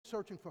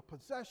searching for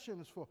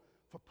possessions, for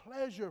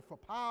pleasure, for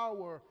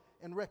power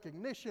and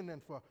recognition,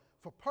 and for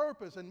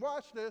purpose. And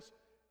watch this,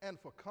 and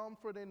for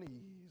comfort and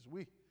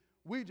ease.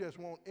 We just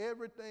want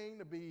everything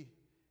to be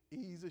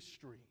easy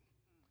street.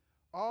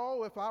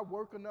 Oh, if I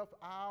work enough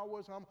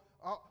hours,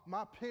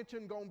 my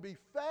pension going to be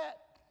fat.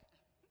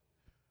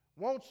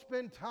 Won't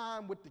spend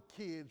time with the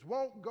kids,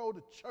 won't go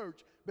to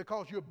church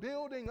because you're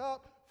building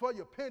up for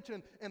your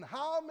pension. And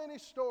how many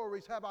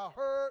stories have I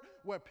heard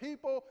where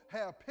people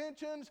have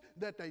pensions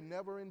that they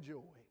never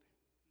enjoyed?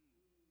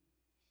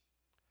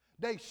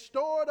 They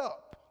stored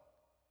up.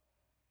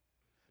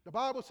 The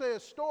Bible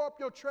says, store up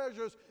your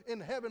treasures in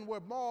heaven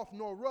where moth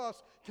nor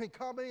rust can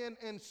come in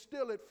and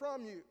steal it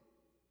from you.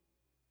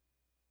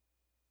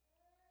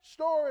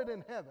 Store it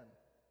in heaven.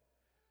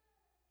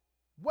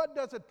 What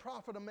does it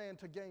profit a man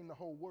to gain the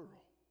whole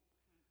world,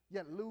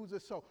 yet lose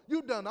his soul?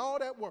 You've done all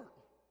that work,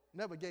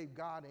 never gave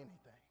God anything.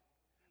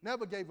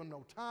 Never gave him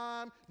no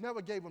time,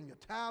 never gave him your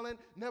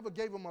talent, never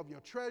gave him of your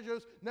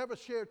treasures, never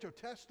shared your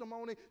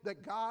testimony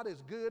that God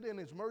is good and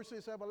his mercy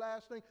is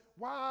everlasting.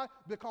 Why?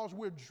 Because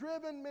we're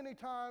driven many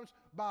times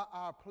by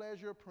our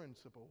pleasure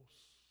principles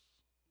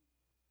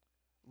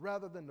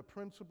rather than the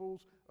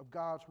principles of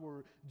God's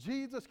word.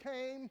 Jesus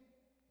came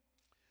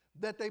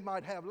that they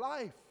might have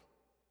life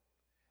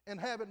and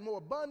have it more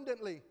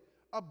abundantly.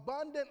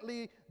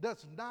 Abundantly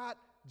does not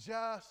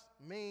just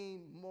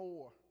mean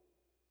more.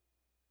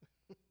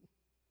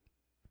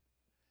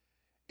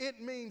 It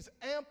means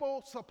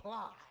ample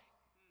supply.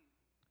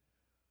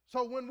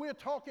 So when we're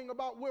talking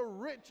about we're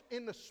rich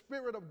in the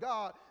Spirit of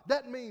God,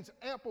 that means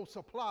ample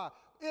supply.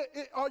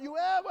 Are you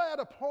ever at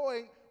a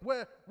point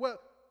where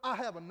I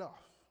have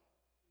enough?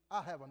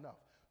 I have enough.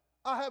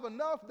 I have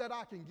enough that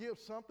I can give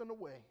something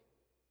away.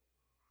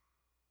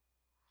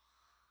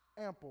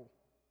 Ample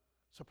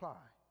supply.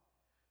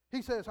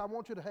 He says, I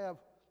want you to have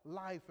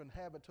life and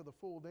have it to the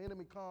full. The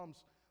enemy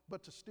comes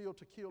but to steal,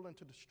 to kill, and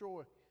to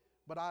destroy.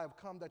 But I have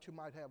come that you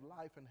might have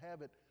life and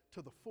have it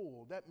to the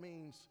full. That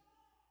means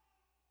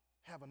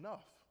have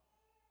enough.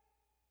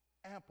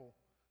 Ample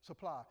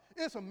supply.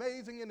 It's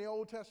amazing in the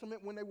Old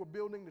Testament when they were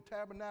building the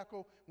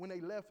tabernacle, when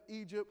they left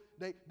Egypt,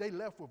 they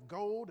left with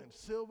gold and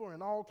silver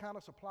and all kind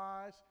of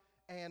supplies.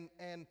 And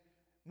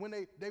when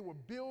they were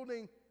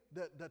building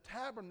the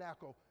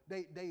tabernacle,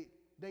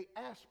 they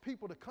asked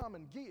people to come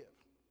and give.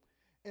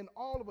 And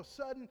all of a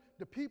sudden,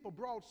 the people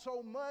brought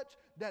so much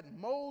that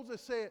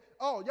Moses said,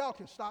 oh, y'all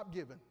can stop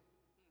giving.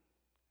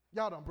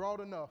 Y'all done brought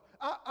enough.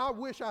 I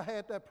wish I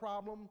had that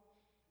problem.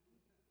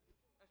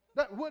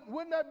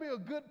 Wouldn't that be a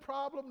good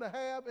problem to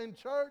have in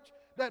church?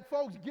 That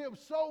folks give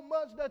so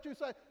much that you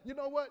say, you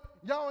know what?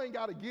 Y'all ain't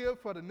got to give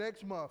for the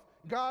next month.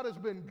 God has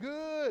been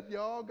good,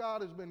 y'all.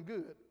 God has been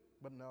good.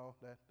 But no,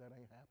 that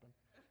ain't happened.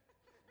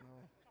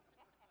 No.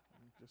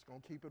 I'm just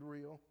going to keep it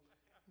real.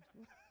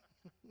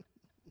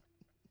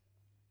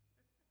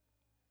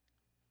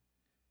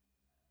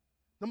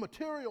 The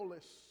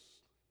materialists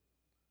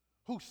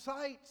whose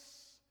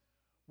sights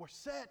were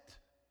set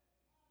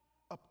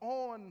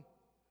upon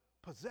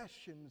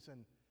possessions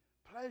and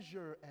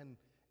pleasure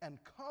and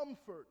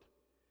comfort.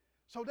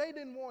 So they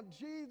didn't want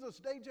Jesus,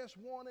 they just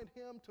wanted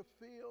him to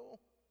fill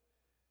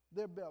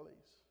their bellies.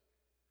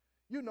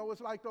 You know,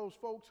 it's like those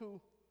folks who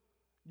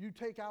you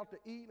take out to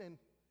eat and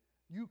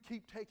you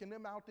keep taking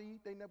them out to eat,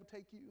 they never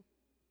take you.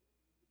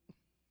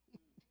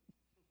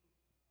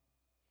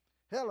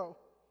 Hello.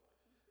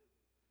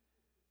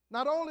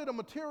 Not only the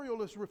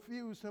materialists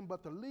refused him,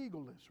 but the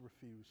legalists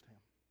refused him.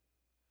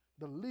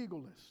 The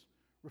legalists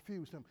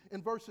refused him.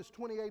 In verses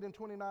 28 and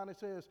 29 it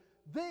says,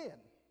 then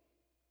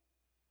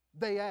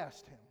they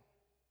asked him,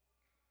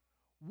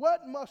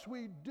 what must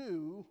we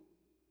do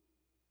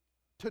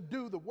to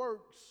do the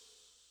works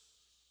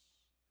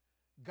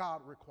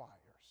God requires?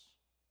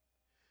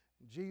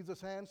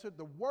 Jesus answered,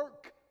 the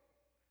work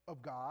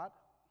of God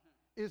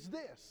is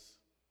this,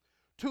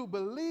 to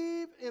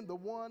believe in the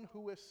one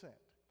who is sent.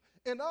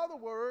 In other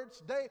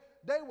words,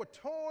 they were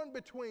torn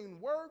between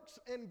works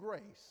and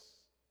grace.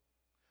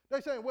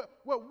 They're saying,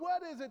 well,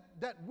 what is it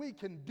that we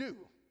can do?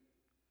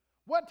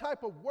 What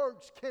type of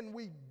works can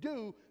we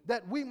do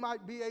that we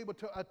might be able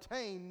to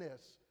attain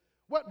this?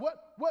 What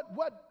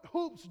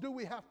hoops do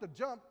we have to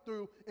jump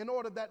through in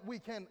order that we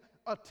can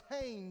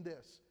attain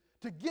this?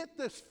 To get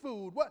this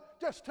food,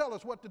 just tell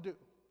us what to do.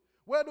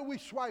 Where do we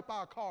swipe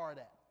our card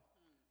at?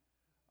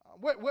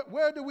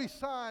 Where do we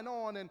sign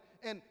on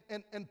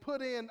and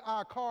put in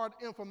our card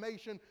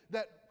information?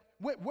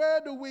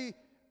 Where do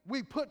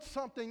we put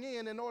something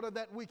in order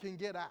that we can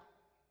get out?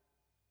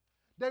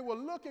 They were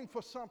looking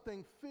for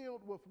something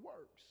filled with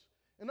works.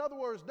 In other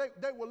words,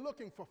 they were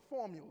looking for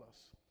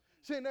formulas.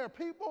 See, and there are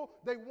people,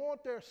 they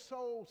want their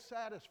soul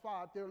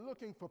satisfied. They're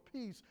looking for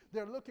peace.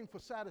 They're looking for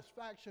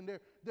satisfaction.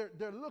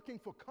 They're looking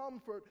for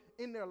comfort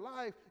in their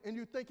life, and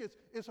you think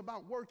it's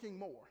about working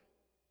more.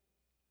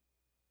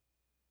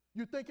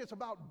 You think it's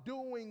about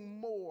doing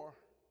more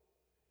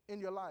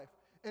in your life.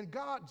 And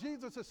God,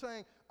 Jesus is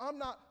saying, I'm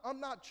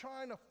not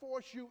trying to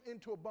force you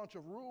into a bunch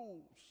of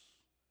rules.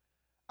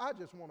 I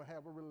just want to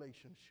have a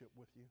relationship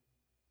with you.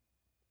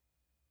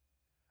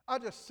 I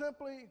just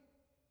simply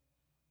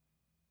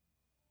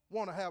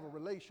want to have a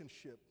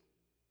relationship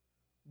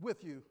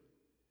with you.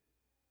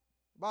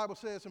 The Bible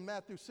says in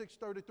Matthew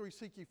 6:33,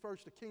 seek ye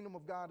first the kingdom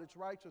of God, its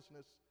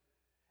righteousness,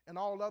 and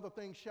all other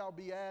things shall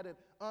be added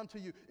unto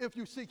you. If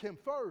you seek him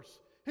first,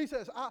 he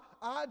says,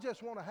 I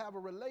just want to have a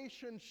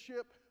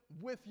relationship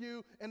with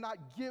you and not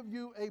give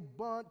you a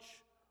bunch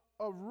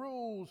of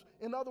rules.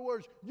 In other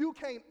words, you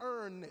can't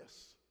earn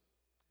this.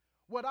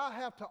 What I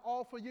have to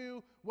offer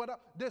you,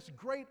 this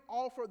great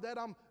offer that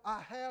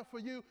I have for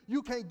you,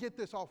 you can't get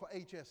this off of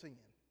HSN.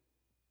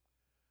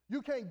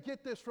 You can't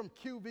get this from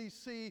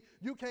QVC.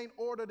 You can't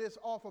order this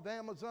off of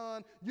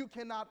Amazon. You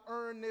cannot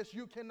earn this.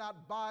 You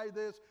cannot buy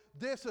this.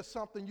 This is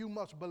something you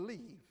must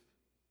believe.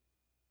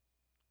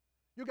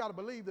 You got to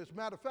believe this.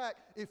 Matter of fact,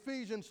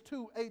 Ephesians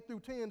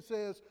 2:8-10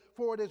 says,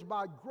 for it is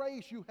by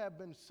grace you have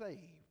been saved,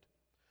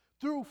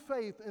 through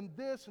faith, and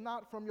this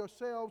not from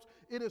yourselves.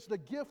 It is the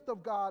gift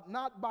of God,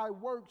 not by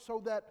works, so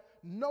that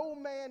no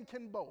man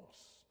can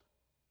boast.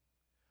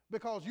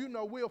 Because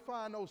we'll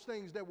find those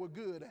things that we're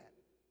good at.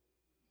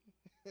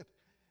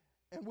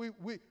 And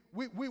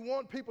we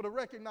want people to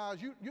recognize,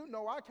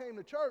 I came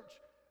to church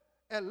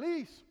at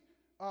least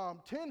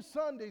 10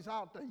 Sundays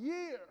out the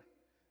year.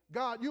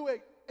 God, you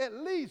at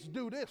least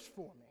do this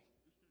for me.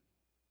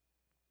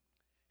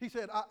 He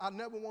said, I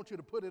never want you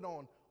to put it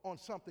on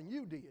something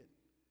you did.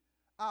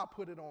 I'll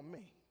put it on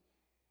me.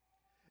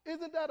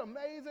 Isn't that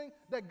amazing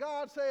that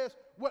God says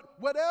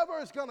whatever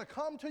is going to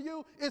come to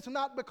you, it's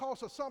not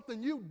because of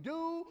something you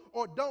do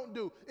or don't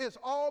do. It's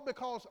all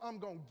because I'm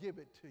going to give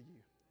it to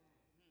you.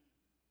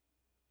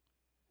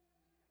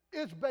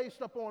 It's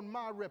based upon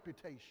my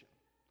reputation.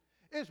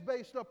 It's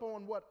based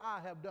upon what I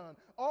have done.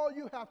 All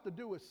you have to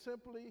do is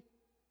simply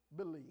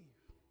believe.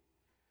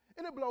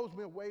 And it blows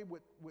me away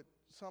with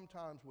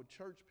sometimes with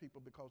church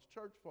people, because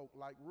church folk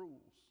like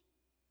rules.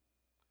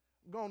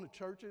 Going to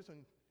churches and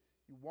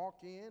you walk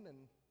in and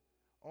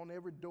on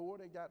every door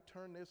they got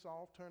turn this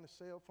off, turn the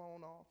cell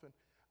phone off. And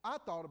I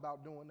thought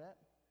about doing that.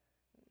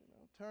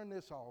 Turn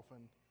this off,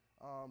 and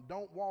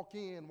don't walk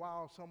in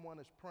while someone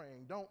is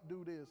praying. Don't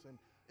do this. And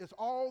it's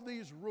all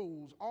these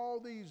rules, all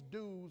these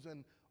do's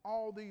and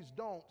all these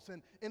don'ts.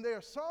 And there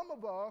are some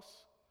of us,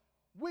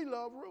 we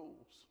love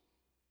rules,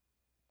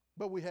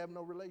 but we have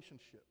no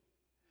relationship.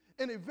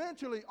 And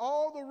eventually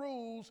all the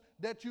rules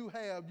that you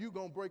have, you're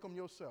going to break them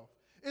yourself.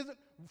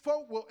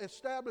 Folk will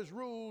establish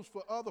rules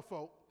for other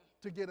folk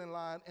to get in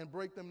line and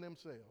break them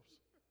themselves.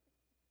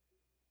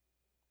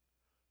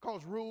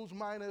 Because rules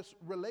minus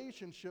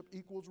relationship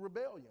equals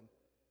rebellion.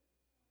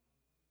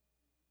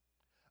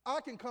 I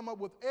can come up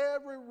with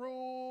every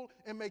rule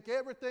and make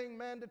everything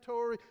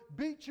mandatory,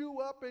 beat you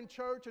up in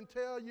church and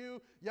tell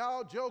you,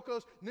 y'all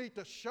jokers need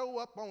to show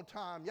up on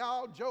time.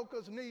 Y'all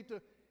jokers need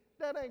to.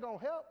 That ain't going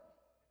to help.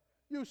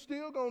 You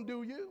still going to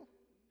do you.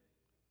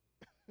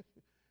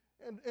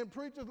 And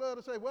preachers love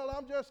to say, well,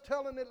 I'm just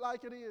telling it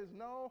like it is.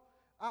 No,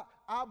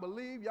 I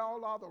believe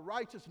y'all are the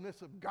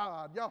righteousness of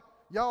God.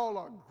 Y'all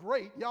are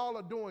great. Y'all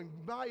are doing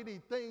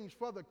mighty things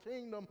for the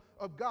kingdom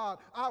of God.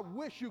 I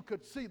wish you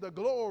could see the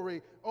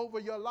glory over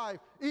your life.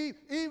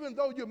 Even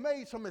though you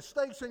made some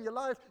mistakes in your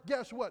life,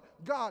 guess what?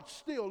 God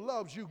still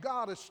loves you.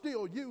 God is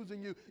still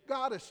using you.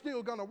 God is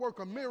still going to work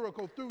a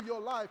miracle through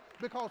your life,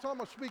 because I'm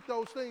going to speak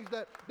those things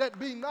that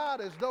be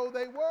not as though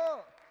they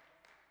were.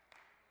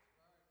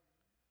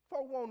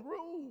 Folk want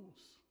rules.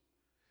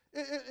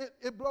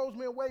 It blows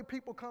me away.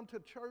 People come to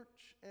church,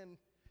 and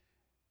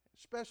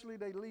especially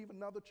they leave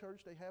another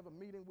church, they have a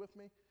meeting with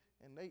me,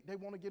 and they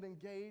want to get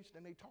engaged,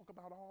 and they talk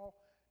about all.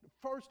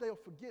 First they'll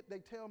forget, they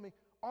tell me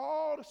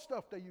all the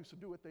stuff they used to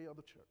do at their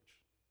other church.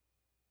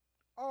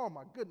 Oh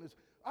my goodness.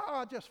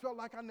 I just felt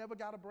like I never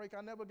got a break.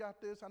 I never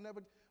got this. I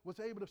never was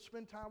able to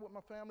spend time with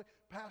my family.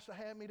 Pastor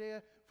had me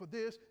there for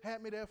this,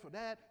 had me there for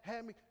that,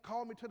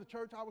 called me to the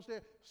church. I was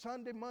there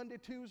Sunday, Monday,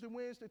 Tuesday,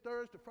 Wednesday,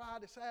 Thursday,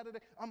 Friday, Saturday.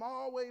 I'm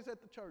always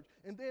at the church.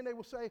 And then they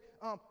will say,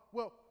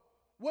 well,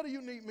 what do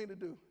you need me to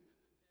do?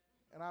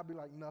 And I'll be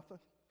like, nothing.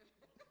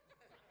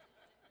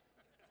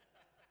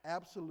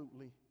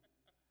 Absolutely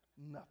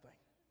nothing.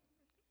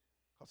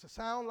 Because it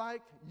sounds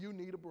like you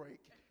need a break.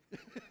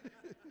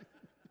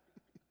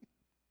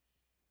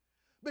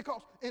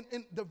 Because in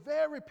the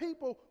very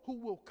people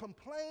who will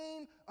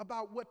complain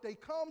about what they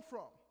come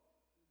from,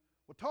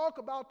 will talk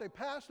about their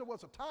pastor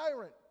was a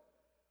tyrant,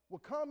 will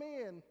come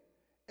in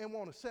and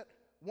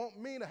want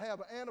me to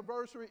have an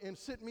anniversary and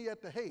sit me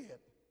at the head,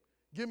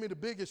 give me the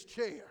biggest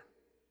chair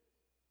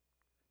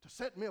to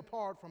set me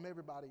apart from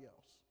everybody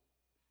else.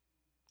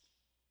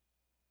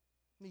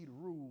 Need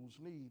rules,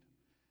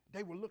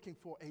 they were looking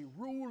for a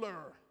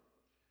ruler.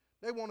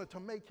 They wanted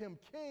to make him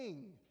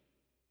king.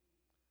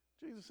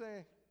 Jesus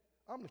saying,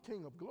 I'm the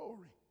King of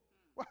glory.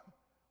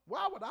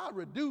 Why would I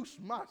reduce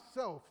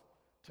myself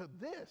to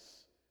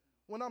this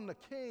when I'm the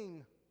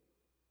King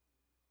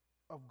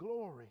of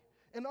glory?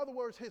 In other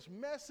words, his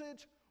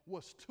message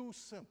was too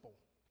simple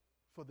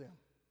for them.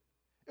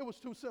 It was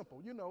too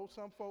simple. You know,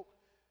 some folk,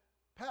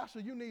 Pastor,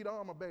 you need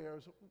armor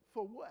bearers.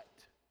 For what?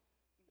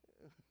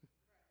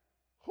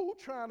 Who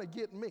trying to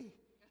get me?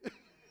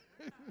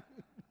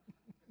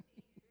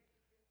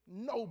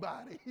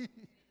 nobody.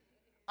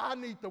 I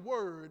need the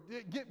word.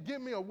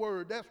 Give me a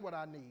word. That's what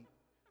I need.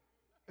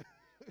 That's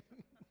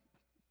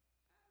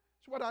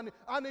what I need.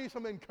 I need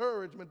some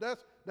encouragement.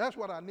 That's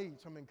what I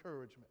need, some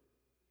encouragement.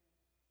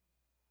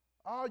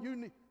 Oh,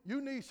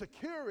 you need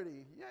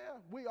security. Yeah,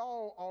 we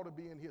all ought to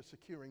be in here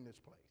securing this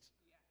place.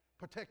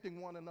 Protecting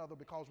one another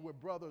because we're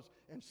brothers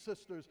and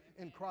sisters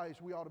in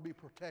Christ. We ought to be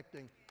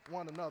protecting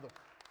one another.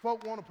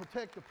 Folk want to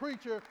protect the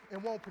preacher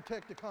and won't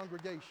protect the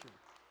congregation.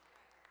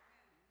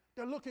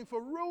 They're looking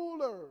for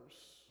rulers.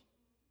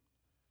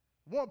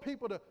 Want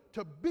people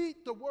to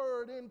beat the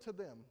word into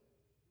them.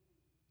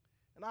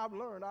 And I've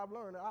learned.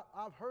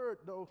 I've heard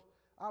those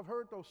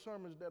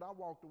sermons that I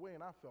walked away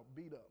and I felt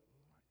beat up.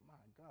 Like,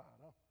 my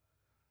God,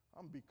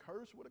 I'm going to be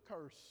cursed with a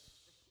curse.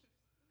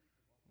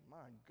 My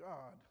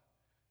God.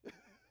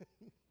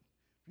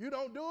 If you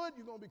don't do it,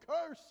 you're going to be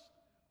cursed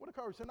with a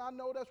curse. And I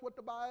know that's what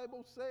the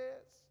Bible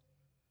says.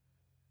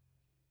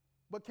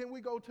 But can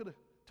we go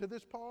to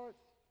this part?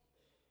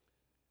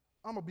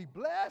 I'm going to be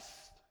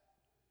blessed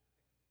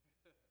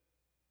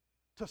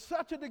to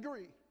such a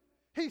degree.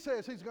 He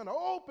says he's going to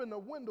open the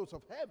windows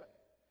of heaven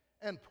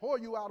and pour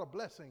you out a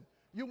blessing.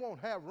 You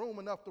won't have room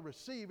enough to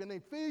receive. In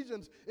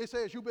Ephesians, it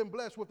says you've been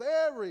blessed with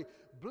every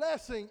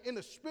blessing in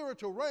the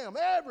spiritual realm,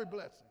 every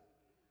blessing.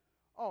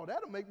 Oh,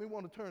 that'll make me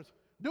want to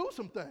do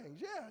some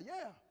things.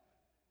 Yeah.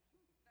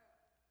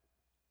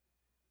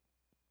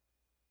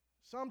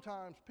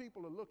 Sometimes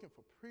people are looking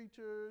for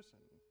preachers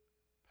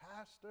and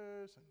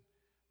pastors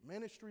and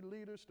ministry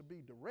leaders to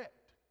be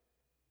direct.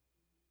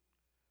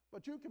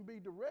 But you can be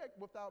direct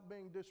without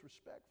being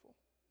disrespectful.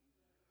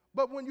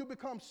 But when you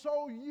become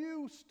so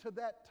used to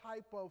that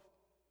type of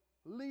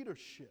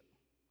leadership,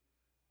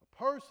 a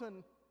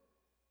person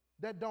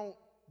that don't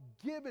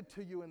give it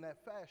to you in that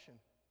fashion,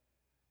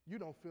 you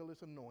don't feel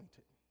it's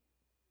anointed.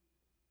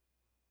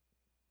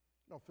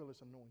 You don't feel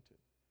it's anointed.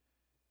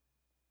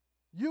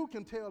 You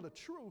can tell the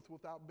truth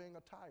without being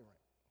a tyrant.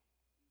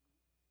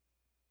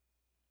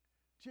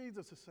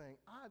 Jesus is saying,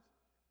 I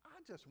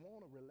just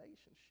want a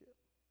relationship.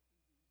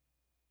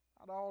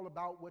 Not all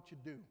about what you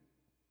do.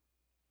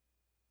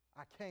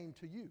 I came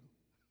to you.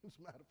 As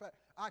a matter of fact,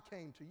 I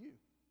came to you.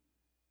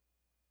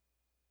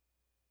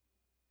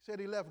 He said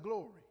he left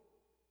glory,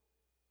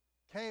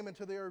 came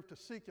into the earth to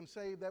seek and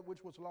save that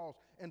which was lost,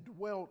 and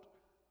dwelt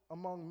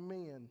among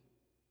men.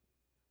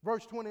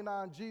 Verse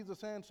 29,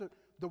 Jesus answered,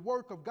 the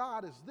work of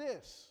God is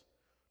this,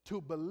 to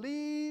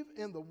believe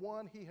in the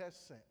one he has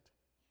sent.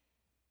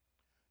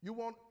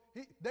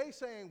 They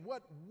saying,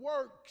 what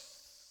works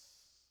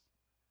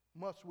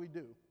must we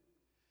do?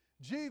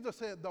 Jesus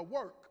said the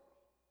work,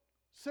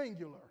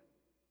 singular.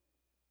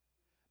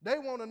 They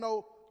want to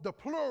know the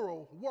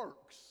plural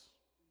works.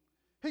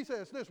 He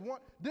says this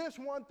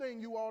one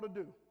thing you ought to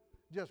do,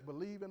 just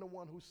believe in the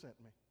one who sent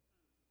me.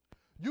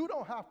 You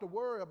don't have to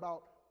worry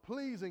about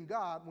pleasing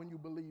God when you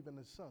believe in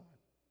his Son.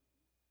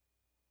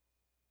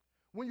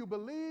 When you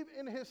believe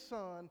in his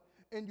Son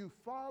and you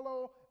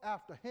follow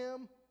after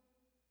him,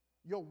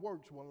 your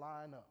works will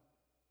line up.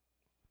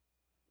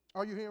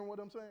 Are you hearing what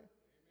I'm saying? Amen.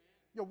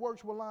 Your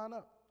works will line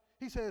up.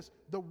 He says,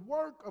 the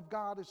work of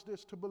God is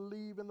this, to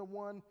believe in the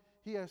one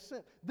he has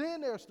sent. Then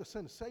there's the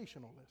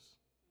sensationalists.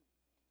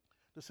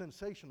 The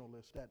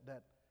sensationalists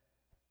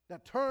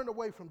that turned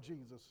away from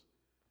Jesus.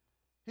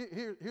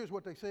 Here's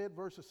what they said,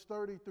 verses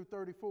 30 through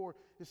 34.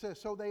 It says,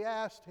 so they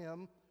asked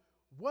him,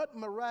 what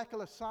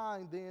miraculous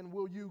sign then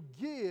will you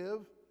give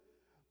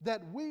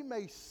that we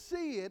may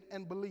see it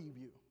and believe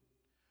you?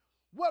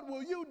 What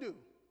will you do?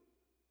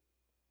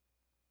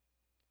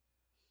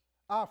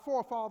 Our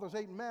forefathers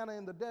ate manna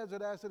in the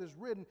desert, as it is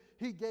written,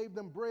 he gave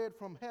them bread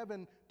from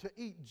heaven to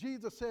eat.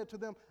 Jesus said to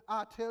them,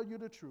 I tell you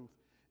the truth.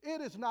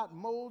 It is not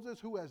Moses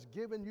who has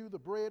given you the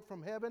bread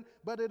from heaven,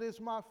 but it is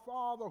my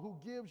Father who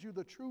gives you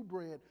the true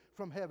bread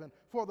from heaven.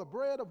 For the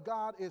bread of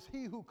God is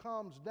he who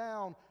comes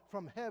down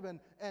from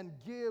heaven and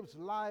gives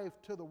life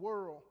to the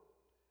world.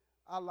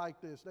 I like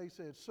this. They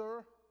said,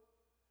 sir,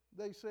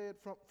 they said,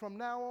 from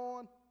now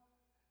on,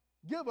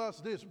 give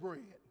us this bread.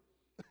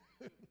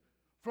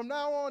 From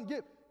now on,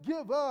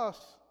 give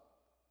us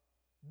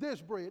this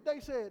bread.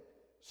 They said,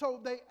 so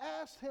they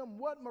asked him,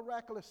 what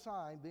miraculous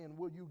sign then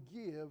will you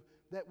give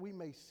that we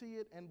may see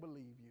it and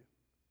believe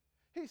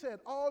you? He said,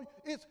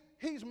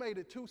 he's made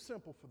it too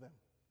simple for them.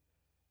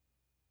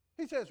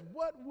 He says,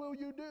 what will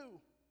you do?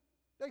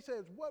 They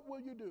says, what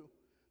will you do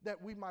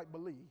that we might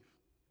believe?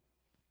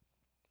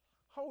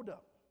 Hold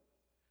up.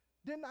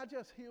 Didn't I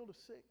just heal the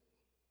sick?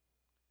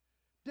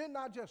 Didn't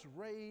I just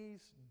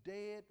raise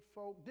dead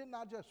folk? Didn't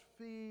I just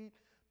feed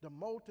the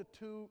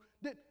multitude?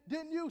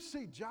 Didn't you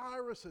see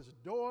Jairus'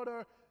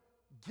 daughter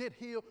get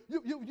healed?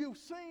 You've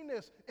seen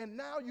this, and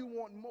now you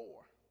want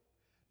more.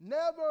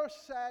 Never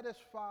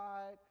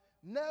satisfied,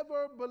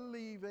 never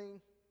believing.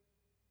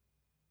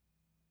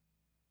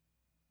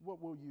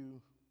 What will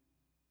you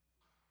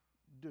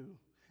do?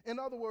 In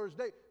other words,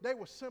 they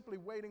were simply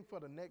waiting for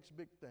the next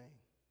big thing.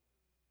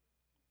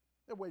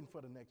 They're waiting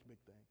for the next big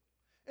thing.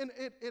 And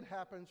it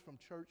happens from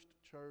church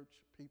to church.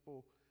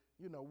 People,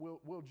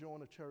 we'll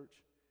join a church,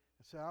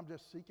 and say, I'm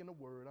just seeking a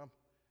word.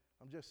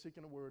 I'm just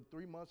seeking a word.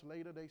 3 months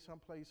later, they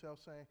someplace else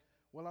saying,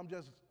 well, I'm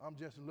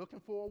just looking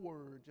for a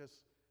word, just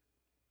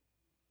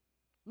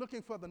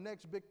looking for the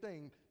next big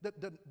thing,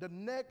 the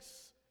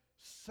next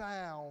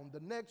sound,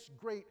 the next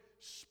great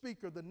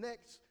speaker, the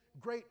next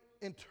great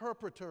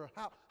interpreter,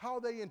 how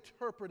they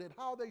interpret it,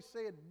 how they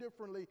say it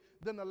differently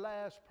than the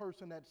last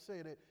person that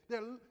said it.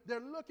 They're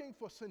looking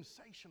for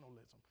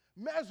sensationalism.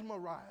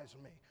 Mesmerize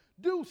me.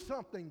 Do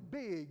something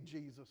big,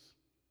 Jesus.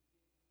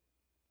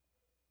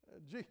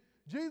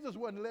 Jesus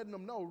wasn't letting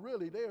them know,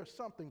 really, there's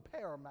something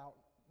paramount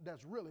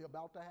that's really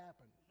about to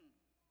happen.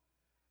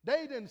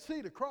 They didn't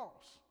see the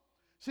cross.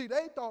 See,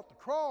 they thought the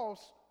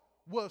cross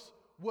was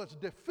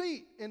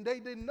defeat, and they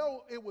didn't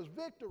know it was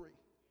victory.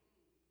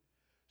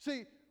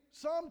 See,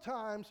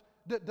 sometimes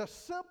the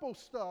simple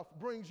stuff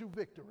brings you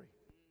victory.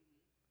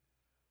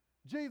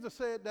 Jesus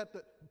said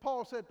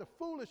Paul said the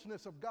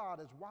foolishness of God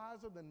is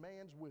wiser than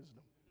man's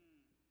wisdom.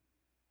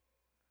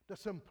 The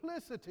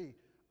simplicity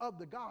of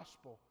the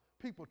gospel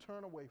people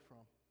turn away from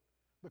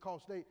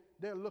because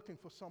they're looking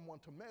for someone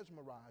to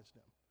mesmerize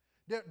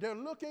them. They're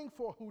looking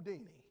for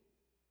Houdini.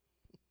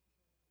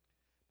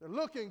 They're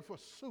looking for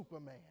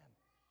Superman.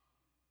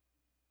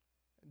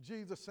 And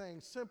Jesus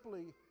saying,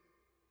 simply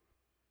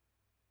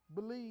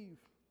believe.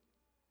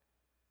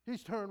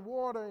 He's turned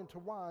water into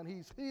wine.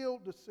 He's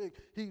healed the sick.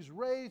 He's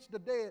raised the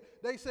dead.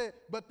 They said,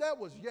 but that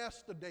was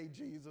yesterday,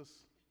 Jesus.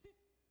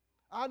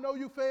 I know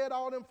you fed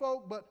all them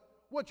folk, but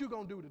what you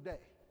going to do today?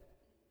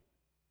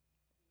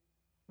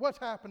 What's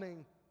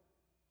happening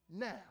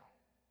now,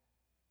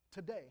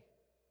 today?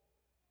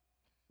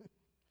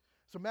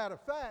 As a matter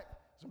of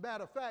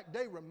fact,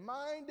 they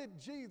reminded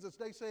Jesus,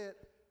 they said,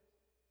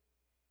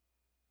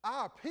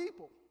 our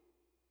people,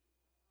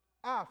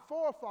 our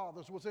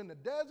forefathers was in the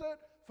desert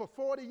for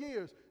 40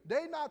 years.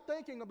 They not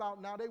thinking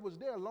about now they was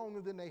there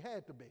longer than they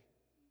had to be.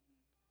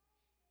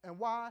 And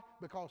why?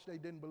 Because they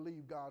didn't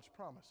believe God's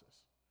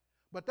promises.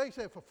 But they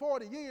said for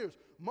 40 years,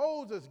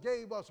 Moses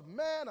gave us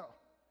manna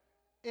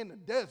in the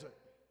desert.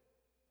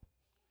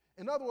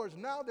 In other words,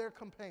 now they're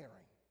comparing.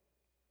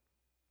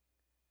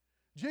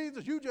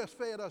 Jesus, you just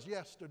fed us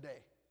yesterday.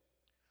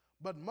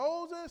 But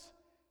Moses,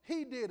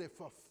 he did it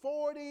for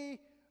 40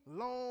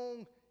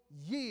 long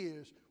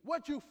years.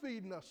 What you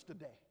feeding us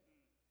today?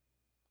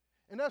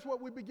 And that's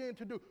what we begin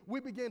to do. We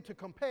begin to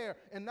compare,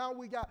 and now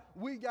we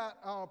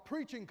got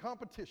preaching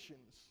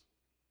competitions.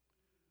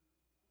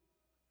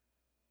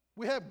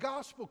 We have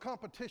gospel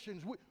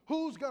competitions.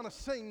 Who's going to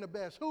sing the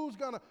best? Who's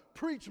going to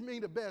preach me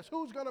the best?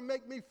 Who's going to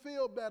make me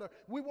feel better?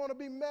 We want to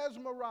be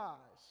mesmerized.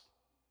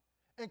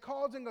 And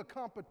causing a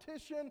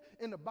competition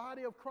in the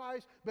body of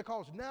Christ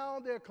because now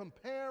they're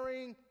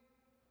comparing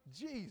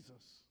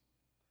Jesus.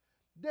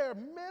 They're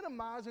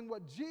minimizing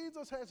what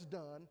Jesus has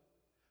done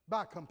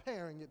by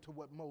comparing it to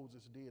what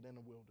Moses did in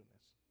the wilderness.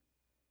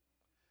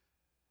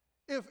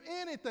 If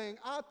anything,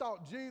 I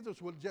thought Jesus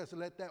would just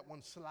let that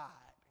one slide.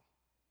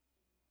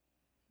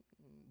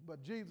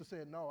 But Jesus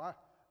said, no,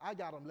 I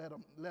got to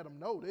let them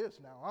know this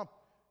now.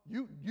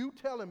 You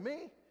telling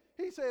me?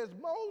 He says,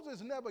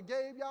 Moses never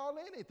gave y'all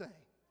anything.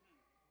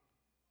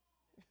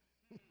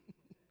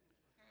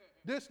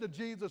 This the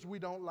Jesus we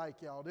don't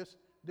like, y'all.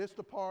 This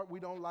the part we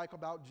don't like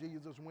about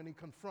Jesus when he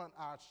confront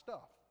our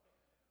stuff.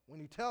 When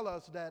he tell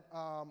us that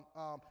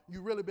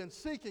you really been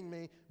seeking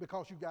me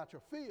because you got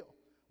your fill.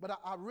 But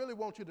I really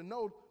want you to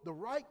know the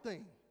right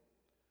thing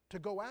to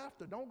go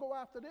after. Don't go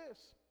after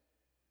this.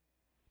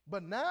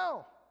 But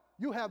now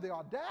you have the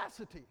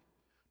audacity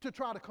to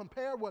try to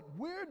compare what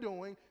we're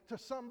doing to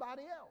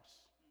somebody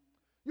else.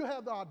 You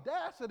have the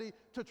audacity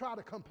to try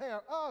to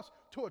compare us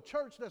to a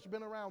church that's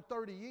been around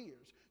 30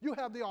 years. You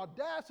have the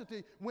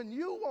audacity when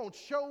you won't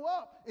show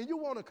up and you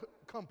want to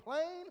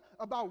complain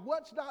about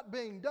what's not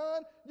being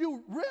done.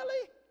 You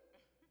really?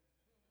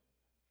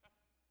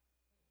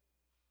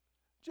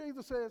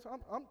 Jesus says,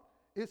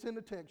 it's in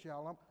the text,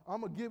 y'all.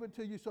 I'm going to give it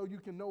to you so you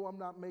can know I'm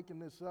not making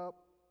this up.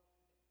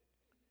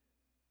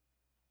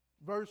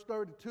 Verse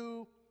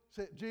 32,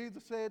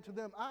 Jesus said to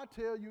them, I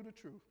tell you the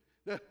truth.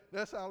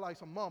 That sounds like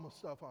some mama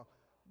stuff, huh?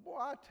 Boy,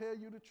 I tell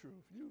you the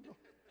truth.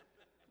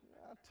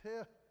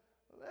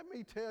 Let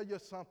me tell you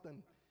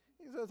something.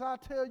 He says, I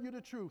tell you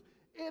the truth.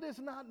 It is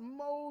not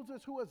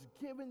Moses who has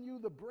given you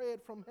the bread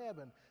from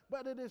heaven,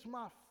 but it is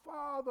my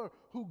Father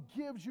who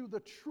gives you the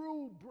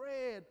true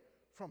bread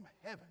from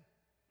heaven.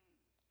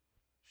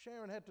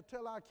 Sharon had to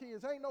tell our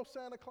kids, ain't no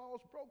Santa Claus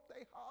broke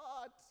their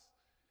hearts.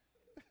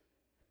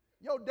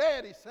 Your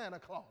daddy's Santa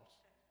Claus.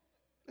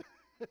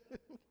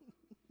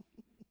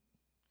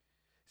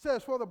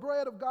 Says, for the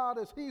bread of God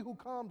is he who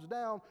comes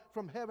down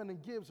from heaven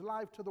and gives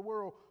life to the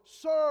world.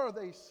 Sir,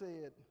 they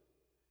said,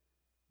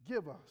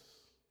 give us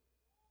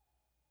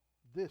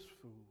this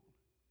food.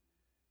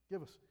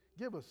 Give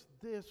us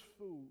this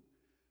food.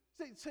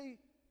 See,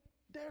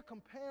 they're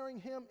comparing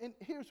him, and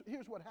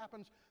here's what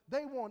happens.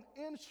 They want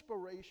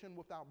inspiration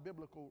without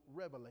biblical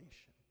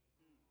revelation.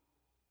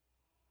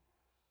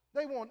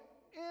 They want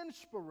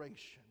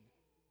inspiration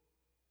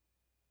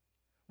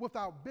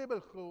without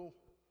biblical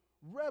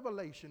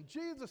revelation.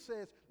 Jesus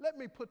says, let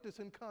me put this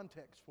in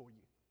context for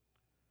you.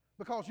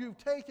 Because you've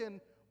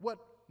taken what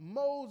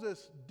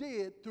Moses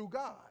did through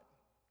God,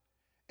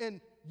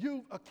 and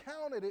you've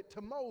accounted it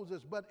to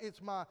Moses, but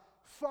it's my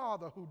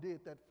Father who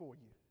did that for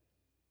you.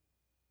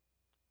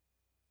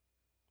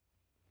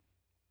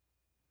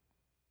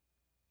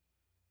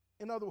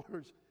 In other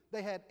words,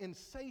 they had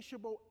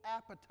insatiable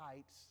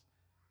appetites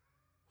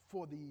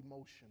for the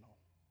emotional.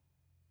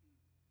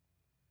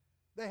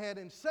 They had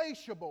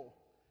insatiable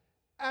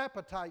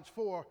appetites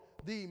for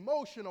the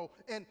emotional.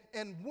 And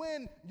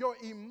when your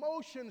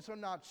emotions are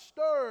not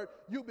stirred,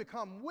 you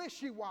become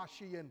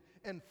wishy-washy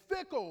and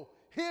fickle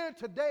here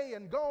today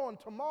and gone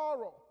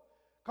tomorrow.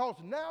 Because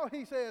now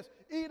he says,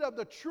 eat of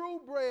the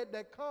true bread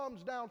that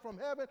comes down from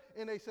heaven.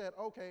 And they said,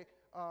 okay,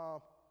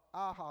 I'll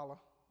holler.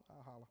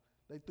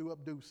 They threw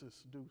up deuces.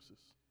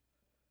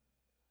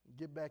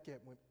 Get back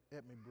at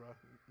me, bro.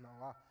 No,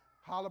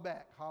 holler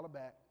back.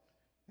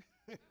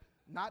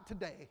 Not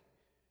today.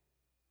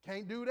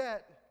 Can't do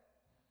that.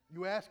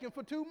 You asking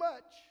for too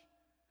much.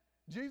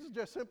 Jesus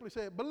just simply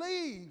said,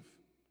 believe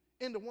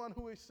in the one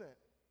who is sent.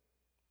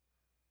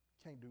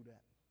 Can't do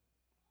that.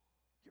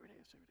 Here it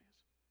is.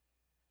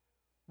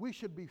 We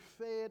should be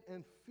fed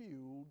and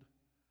fueled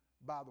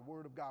by the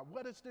word of God.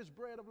 What is this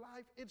bread of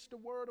life? It's the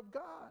word of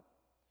God.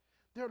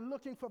 They're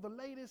looking for the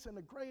latest and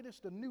the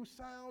greatest, a new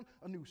sound,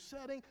 a new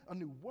setting, a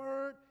new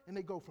word, and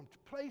they go from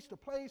place to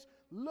place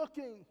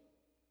looking.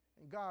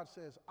 And God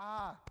says,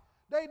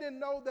 they didn't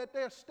know that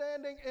they're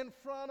standing in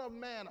front of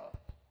manna.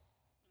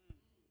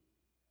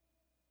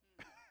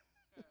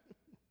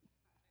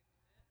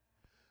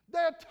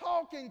 They're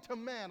talking to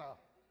manna.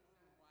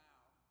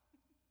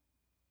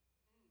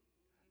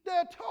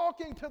 They're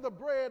talking to the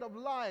bread of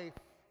life.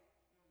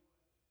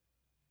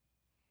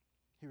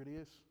 Here it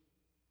is.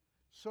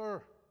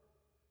 Sir,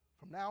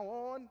 from now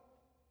on,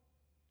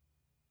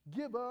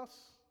 give us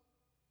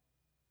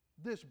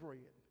this bread.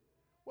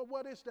 Well,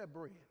 what is that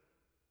bread?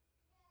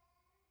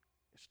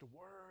 It's the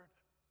word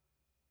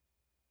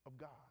of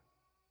God.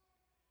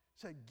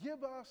 Say,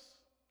 give us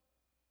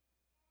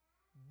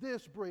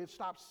this bread.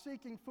 Stop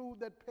seeking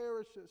food that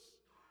perishes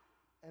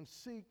and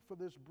seek for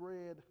this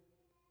bread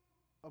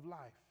of life.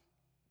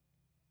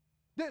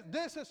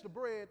 This is the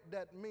bread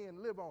that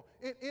men live on.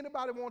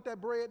 Anybody want that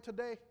bread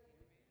today?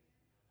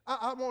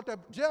 I want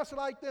that just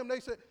like them. They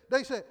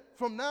said,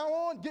 from now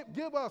on,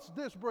 give us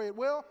this bread.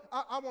 Well,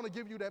 I want to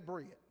give you that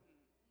bread.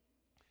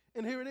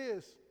 And here it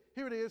is.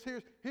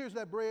 Here's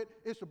that bread.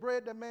 It's the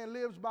bread that man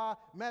lives by.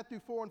 Matthew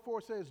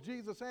 4:4 says,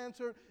 Jesus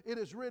answered, it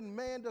is written,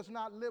 man does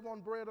not live on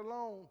bread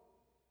alone,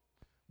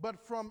 but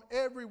from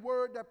every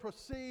word that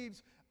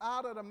proceeds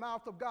out of the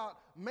mouth of God.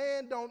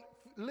 Man don't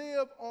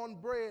live on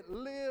bread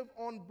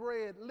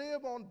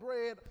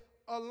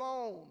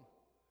alone,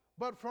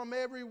 but from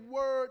every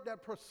word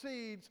that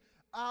proceeds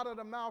out of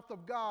the mouth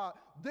of God.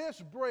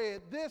 This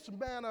bread, this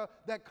manna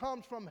that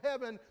comes from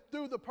heaven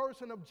through the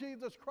person of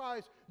Jesus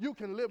Christ, you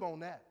can live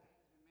on that.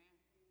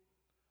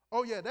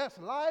 Oh yeah, that's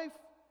life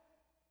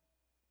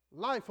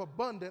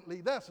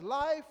abundantly. That's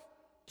life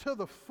to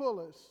the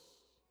fullest.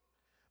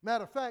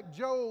 Matter of fact,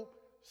 Job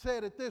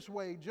said it this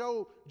way.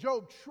 Job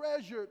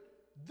treasured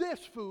this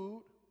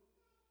food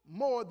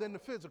more than the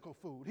physical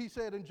food. He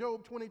said in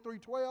Job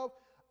 23:12,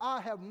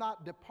 I have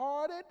not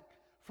departed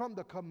from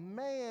the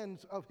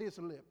commands of his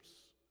lips.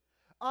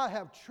 I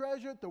have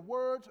treasured the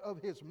words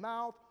of his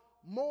mouth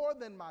more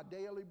than my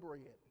daily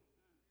bread.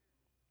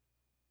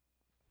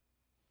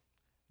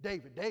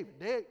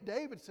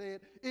 David said,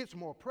 it's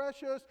more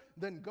precious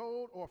than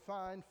gold or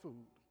fine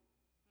food.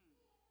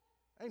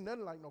 Ain't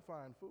nothing like no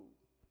fine food.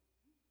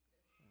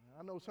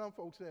 I know some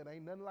folks said,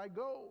 ain't nothing like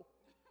gold.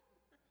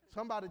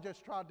 Somebody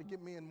just tried to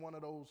get me in one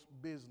of those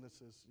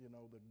businesses,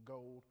 the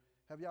gold.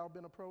 Have y'all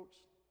been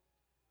approached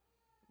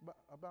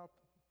about?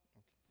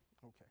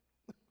 Okay.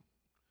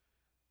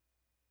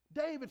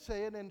 David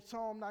said in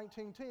Psalm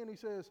 19:10, he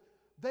says,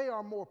 they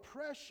are more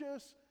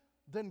precious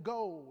than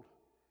gold,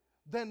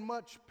 than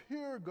much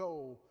pure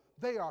gold.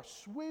 They are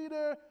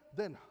sweeter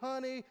than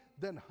honey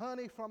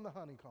from the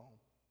honeycomb.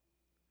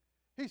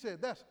 He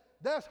said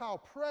that's how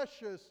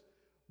precious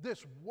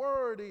this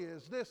word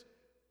is.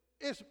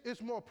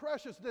 It's more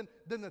precious than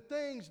the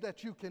things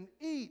that you can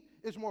eat.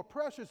 It's more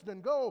precious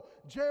than gold.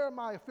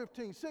 Jeremiah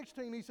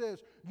 15:16, he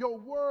says, your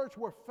words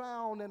were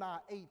found and I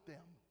ate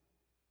them.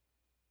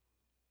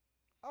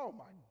 Oh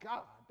my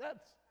God,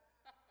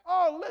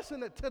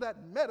 listen to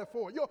that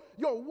metaphor.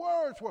 Your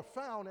words were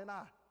found and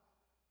I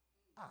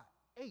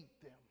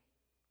ate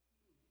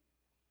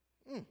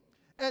them.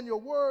 And your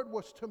word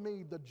was to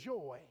me the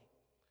joy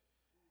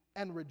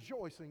and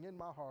rejoicing in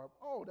my heart.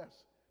 Oh,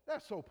 that's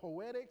so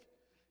poetic.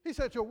 He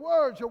said, your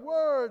words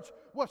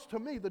was to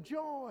me the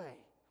joy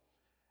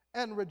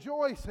and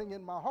rejoicing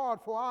in my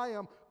heart, for I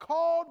am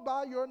called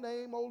by your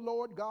name, O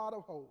Lord God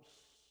of hosts.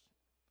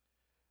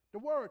 The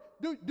word,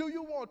 do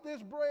you want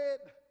this bread?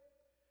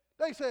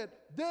 They said,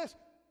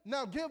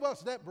 now give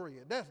us that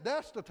bread.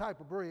 That's the type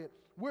of bread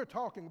we're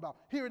talking about.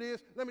 Here it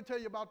is. Let me tell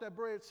you about that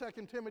bread.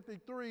 2 Timothy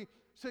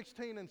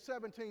 3:16 and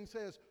 17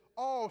 says,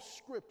 all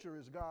Scripture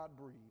is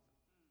God-breathed.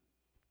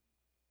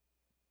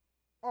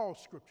 All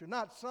Scripture,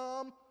 not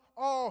some.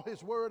 All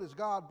His Word is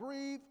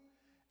God-breathed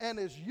and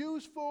is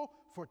useful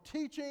for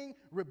teaching,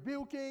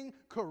 rebuking,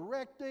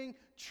 correcting,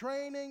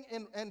 training,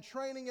 and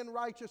training in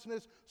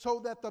righteousness, so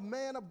that the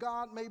man of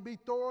God may be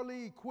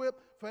thoroughly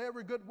equipped for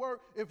every good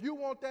work. If you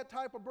want that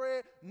type of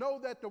bread, know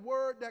that the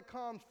word that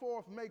comes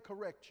forth may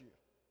correct you.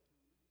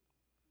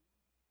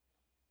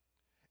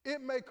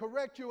 It may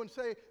correct you and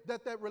say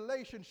that that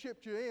relationship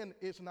you're in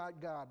is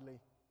not godly.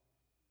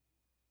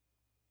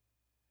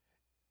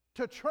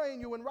 To train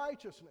you in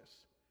righteousness,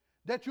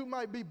 that you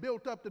might be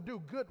built up to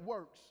do good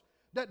works.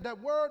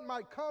 That word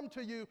might come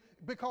to you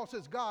because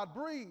it's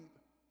God-breathed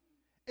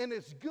and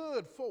it's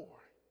good for.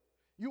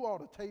 You ought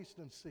to taste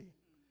and see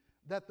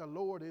that the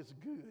Lord is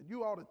good.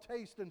 You ought to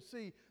taste and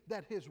see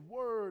that His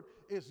word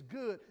is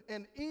good.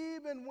 And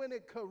even when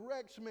it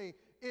corrects me,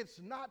 it's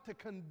not to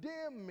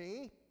condemn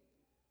me,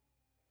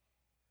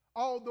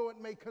 although it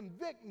may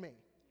convict me.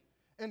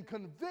 And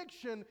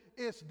conviction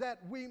is that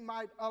we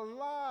might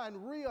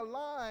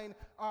realign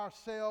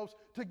ourselves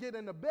to get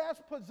in the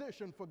best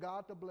position for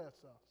God to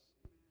bless us.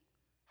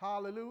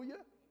 Hallelujah.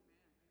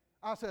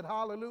 I said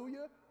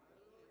hallelujah.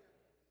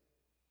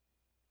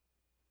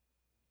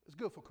 It's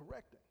good for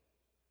correcting.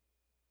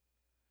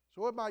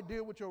 So it might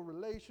deal with your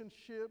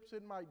relationships.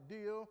 It might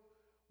deal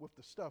with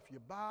the stuff you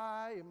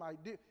buy.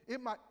 It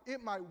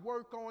might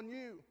work on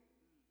you.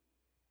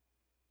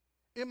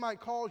 It might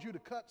cause you to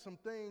cut some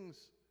things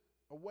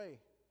away.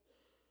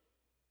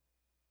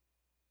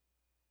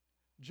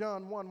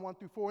 John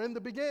 1:1-4. In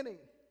the beginning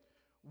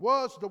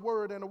was the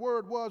Word, and the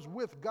Word was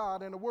with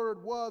God, and the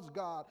Word was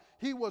God.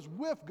 He was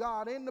with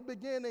God in the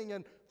beginning,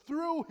 and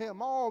through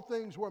Him all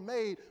things were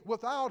made.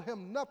 Without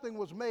Him nothing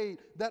was made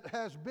that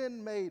has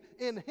been made.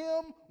 In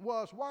Him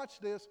was, watch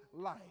this,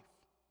 life.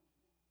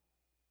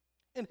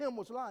 In Him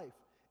was life,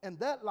 and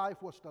that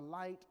life was the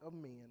light of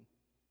men.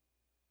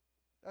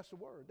 That's the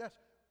Word.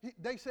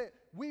 They said,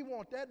 we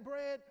want that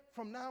bread.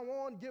 From now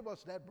on, give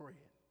us that bread.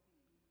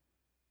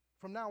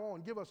 From now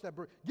on, give us that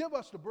bread. Give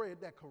us the bread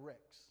that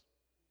corrects.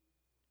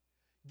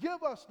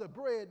 Give us the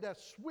bread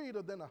that's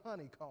sweeter than a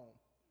honeycomb.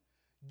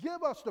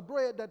 Give us the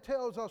bread that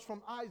tells us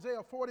from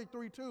Isaiah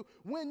 43:2,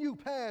 when you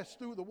pass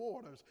through the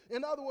waters.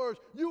 In other words,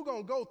 you're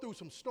going to go through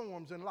some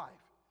storms in life.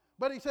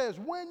 But He says,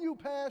 when you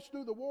pass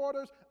through the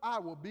waters, I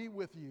will be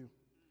with you.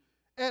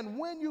 And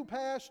when you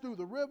pass through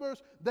the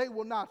rivers, they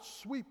will not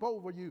sweep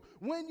over you.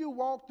 When you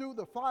walk through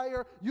the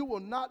fire, you will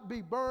not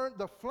be burned.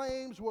 The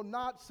flames will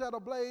not set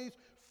ablaze.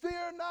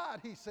 Fear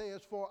not, He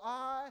says, for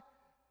I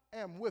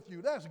am with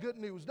you. That's good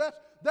news.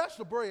 That's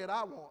the bread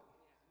I want.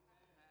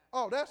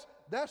 Oh,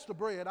 that's the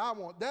bread I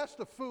want. That's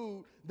the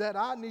food that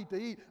I need to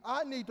eat.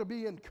 I need to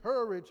be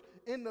encouraged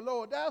in the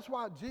Lord. That's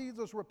why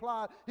Jesus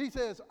replied. He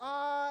says,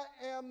 I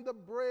am the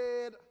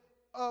bread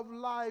of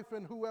life,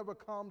 and whoever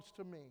comes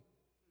to me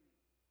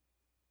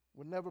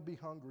will never be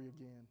hungry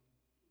again.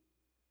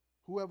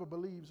 Whoever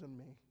believes in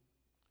me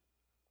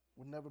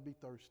will never be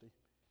thirsty.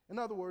 In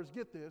other words,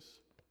 get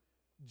this.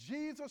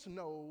 Jesus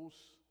knows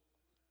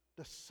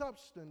the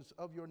substance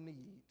of your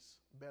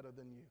needs better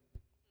than you.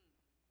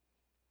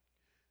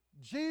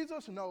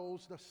 Jesus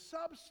knows the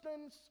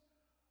substance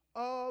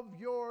of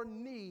your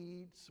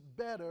needs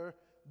better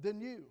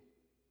than you.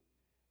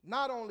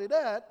 Not only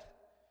that,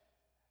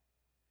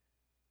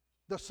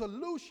 the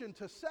solution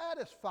to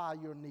satisfy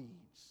your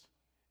needs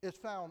is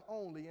found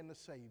only in the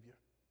Savior.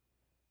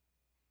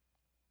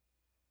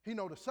 He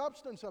knows the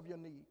substance of your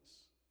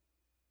needs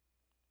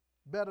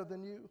better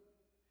than you.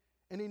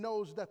 And He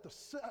knows that the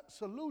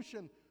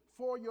solution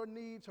for your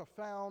needs are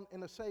found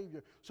in the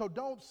Savior. So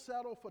don't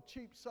settle for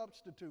cheap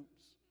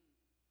substitutes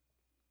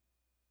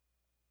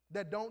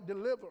that don't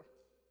deliver.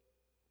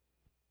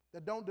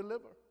 That don't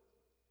deliver.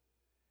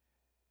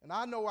 And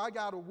I know I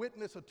got a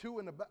witness or two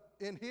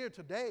in here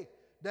today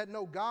that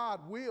know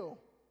God will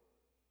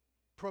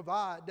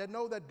provide, that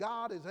know that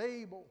God is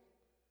able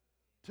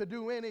to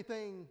do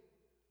anything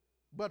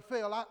but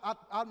fail.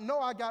 I know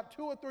I got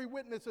 2 or 3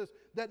 witnesses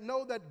that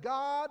know that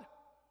God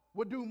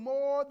would do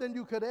more than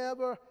you could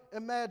ever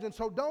imagine.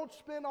 So don't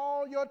spend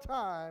all your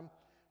time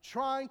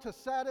trying to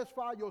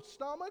satisfy your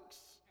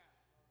stomachs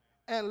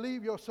and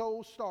leave your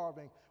soul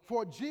starving.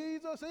 For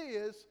Jesus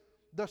is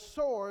the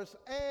source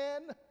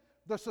and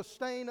the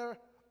sustainer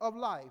of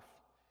life.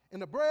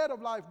 And the bread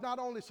of life not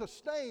only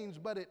sustains,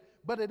 but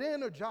it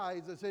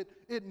energizes,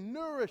 it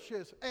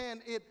nourishes,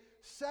 and it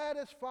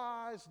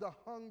satisfies the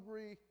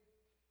hungry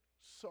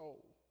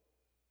soul.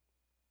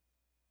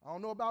 I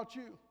don't know about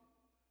you,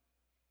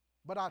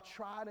 but I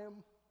tried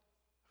Him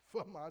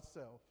for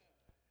myself.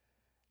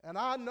 And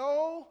I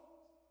know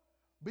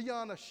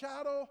beyond a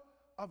shadow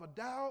of a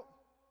doubt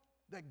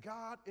that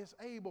God is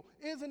able.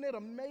 Isn't it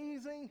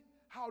amazing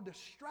how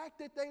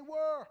distracted they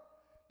were?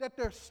 That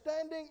they're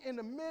standing in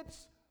the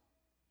midst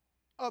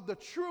of the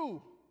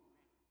true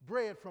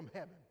bread from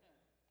heaven.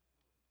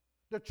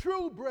 The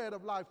true bread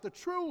of life, the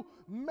true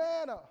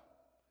manna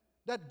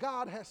that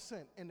God has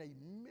sent, and they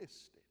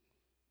missed it.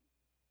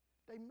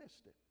 They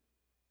missed it.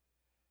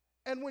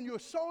 And when you're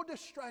so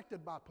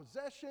distracted by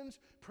possessions,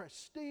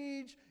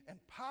 prestige, and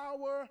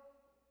power,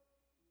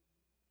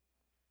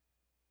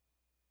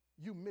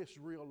 you miss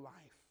real life.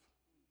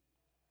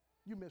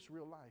 You miss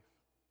real life.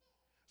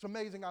 It's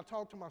amazing. I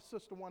talked to my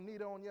sister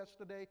Juanita on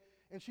yesterday,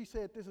 and she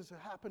said this has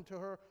happened to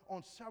her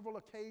on several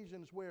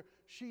occasions where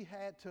she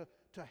had to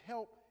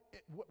help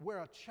where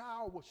a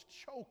child was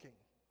choking.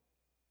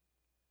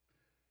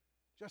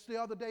 Just the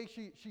other day,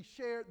 she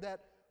shared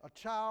that a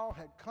child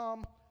had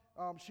come.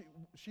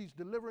 She's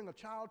delivering a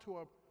child to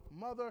a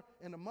mother,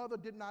 and the mother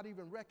did not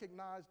even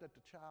recognize that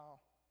the child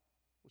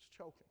was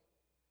choking.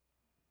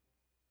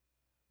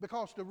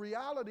 Because the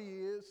reality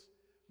is,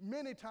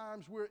 many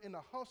times we're in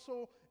the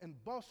hustle and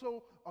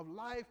bustle of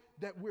life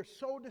that we're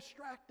so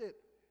distracted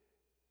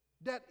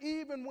that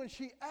even when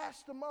she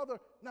asked the mother,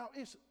 now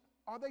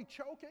are they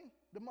choking?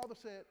 The mother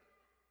said,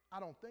 I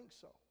don't think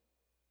so.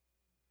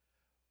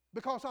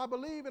 Because I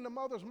believe in the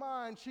mother's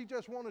mind, she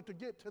just wanted to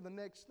get to the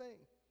next thing.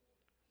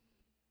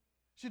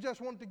 She just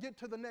wanted to get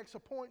to the next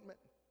appointment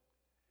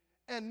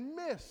and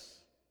miss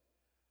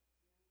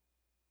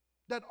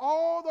that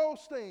all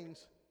those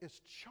things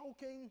is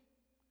choking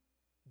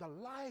the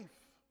life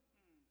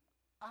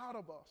out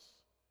of us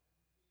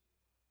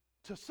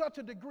to such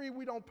a degree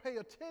we don't pay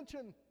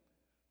attention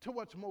to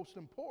what's most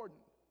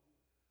important.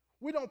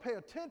 We don't pay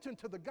attention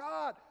to the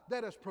God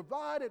that has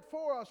provided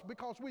for us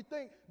because we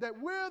think that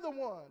we're the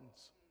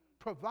ones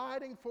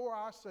providing for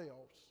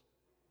ourselves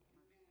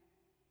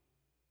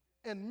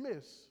and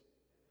miss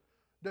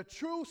the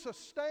true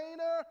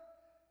sustainer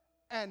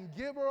and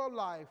giver of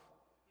life,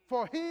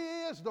 for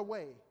he is the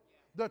way,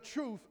 the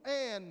truth,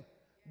 and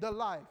the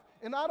life.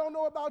 And I don't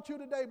know about you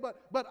today,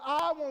 but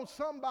I want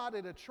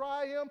somebody to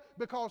try him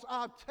because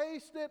I've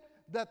tasted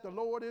that the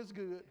Lord is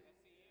good.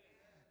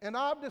 And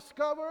I've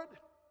discovered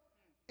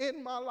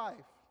in my life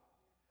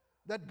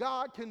that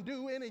God can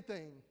do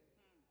anything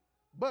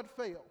but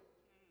fail.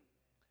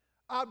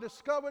 I've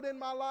discovered in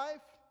my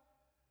life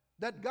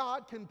that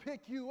God can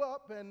pick you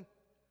up and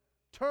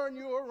turn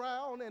you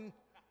around and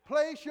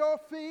place your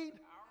feet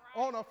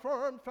on a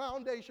firm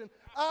foundation.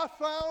 I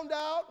found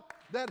out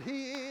that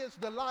he is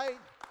the light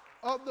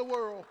of the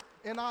world,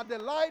 and I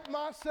delight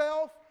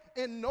myself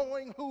in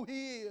knowing who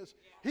he is.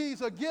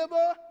 He's a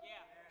giver.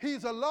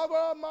 He's a lover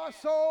of my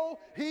soul.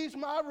 He's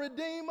my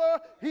redeemer.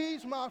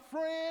 He's my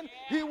friend.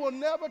 He will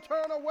never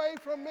turn away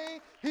from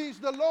me. He's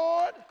the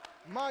Lord,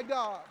 my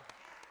God.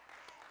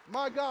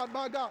 My God,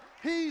 my God.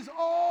 He's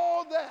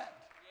all that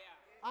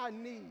I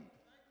need.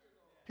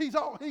 He's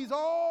all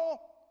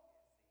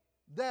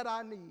that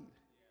I need.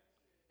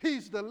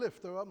 He's the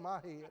lifter of my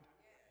head.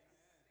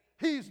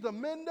 He's the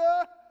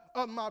mender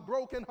of my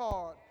broken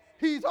heart.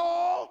 He's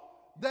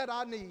all that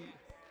I need.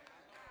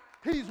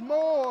 He's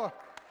more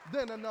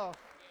than enough.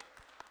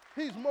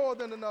 He's more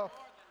than enough.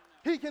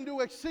 He can do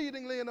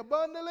exceedingly and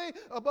abundantly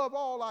above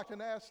all I can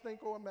ask,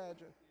 think, or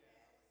imagine,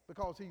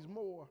 because he's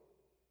more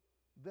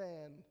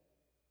than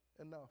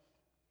enough.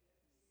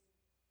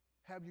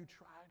 Have you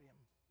tried him?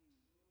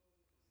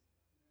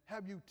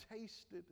 Have you tasted